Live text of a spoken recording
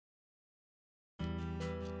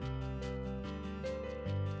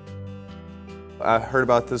I heard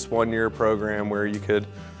about this one-year program where you could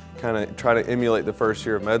kind of try to emulate the first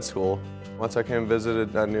year of med school. Once I came and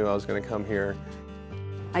visited, I knew I was going to come here.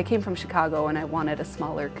 I came from Chicago and I wanted a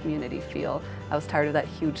smaller community feel. I was tired of that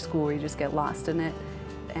huge school where you just get lost in it,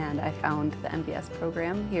 and I found the MBS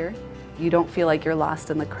program here. You don't feel like you're lost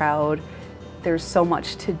in the crowd. There's so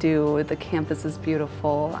much to do. The campus is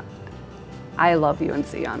beautiful. I love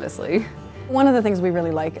UNC, honestly. One of the things we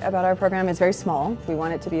really like about our program is very small. We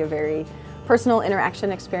want it to be a very personal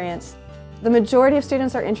interaction experience. The majority of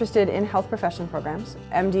students are interested in health profession programs,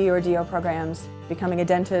 MD or DO programs, becoming a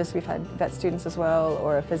dentist, we've had vet students as well,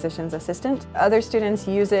 or a physician's assistant. Other students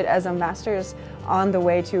use it as a master's on the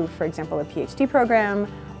way to, for example, a PhD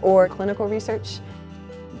program or clinical research.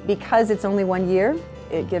 Because it's only 1 year,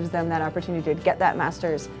 it gives them that opportunity to get that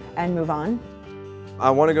master's and move on. I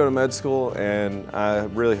want to go to med school, and I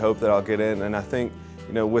really hope that I'll get in, and I think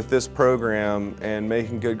with this program and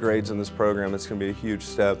making good grades in this program, it's going to be a huge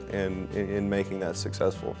step in making that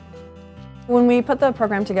successful. When we put the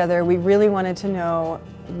program together, we really wanted to know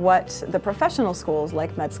what the professional schools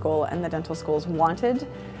like med school and the dental schools wanted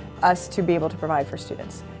us to be able to provide for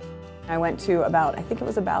students. I went to I think it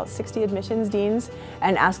was about 60 admissions deans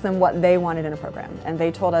and asked them what they wanted in a program. And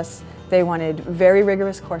they told us they wanted very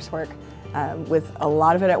rigorous coursework with a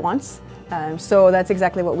lot of it at once. So that's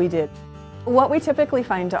exactly what we did. What we typically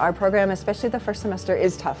find to our program, especially the first semester,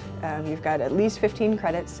 is tough. You've got at least 15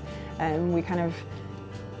 credits, and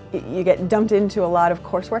you get dumped into a lot of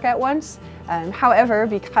coursework at once. However,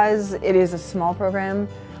 because it is a small program,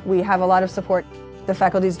 we have a lot of support. The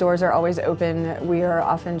faculty's doors are always open. We are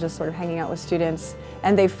often just sort of hanging out with students,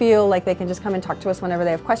 and they feel like they can just come and talk to us whenever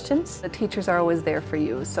they have questions. The teachers are always there for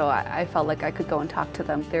you, so I felt like I could go and talk to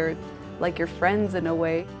them. They're like your friends in a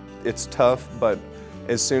way. It's tough, but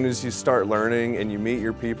as soon as you start learning and you meet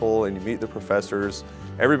your people and you meet the professors,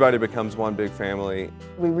 everybody becomes one big family.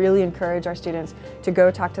 We really encourage our students to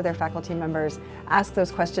go talk to their faculty members, ask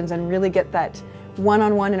those questions, and really get that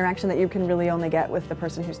one-on-one interaction that you can really only get with the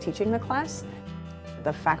person who's teaching the class.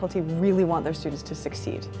 The faculty really want their students to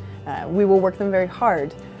succeed. We will work them very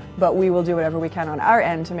hard, but we will do whatever we can on our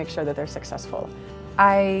end to make sure that they're successful.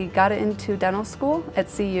 I got into dental school at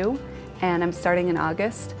CU, and I'm starting in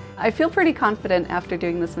August. I feel pretty confident after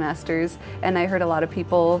doing this master's, and I heard a lot of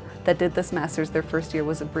people that did this master's, their first year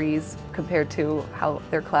was a breeze compared to how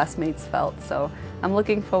their classmates felt, so I'm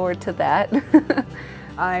looking forward to that.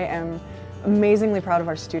 I am amazingly proud of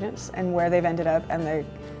our students and where they've ended up and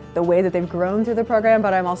the way that they've grown through the program,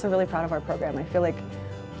 but I'm also really proud of our program. I feel like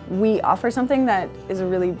we offer something that is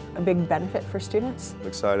a big benefit for students. I'm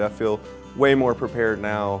excited. I feel way more prepared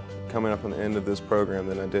now coming up on the end of this program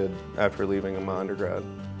than I did after leaving my undergrad.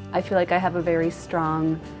 I feel like I have a very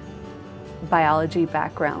strong biology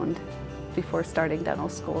background before starting dental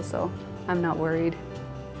school, so I'm not worried.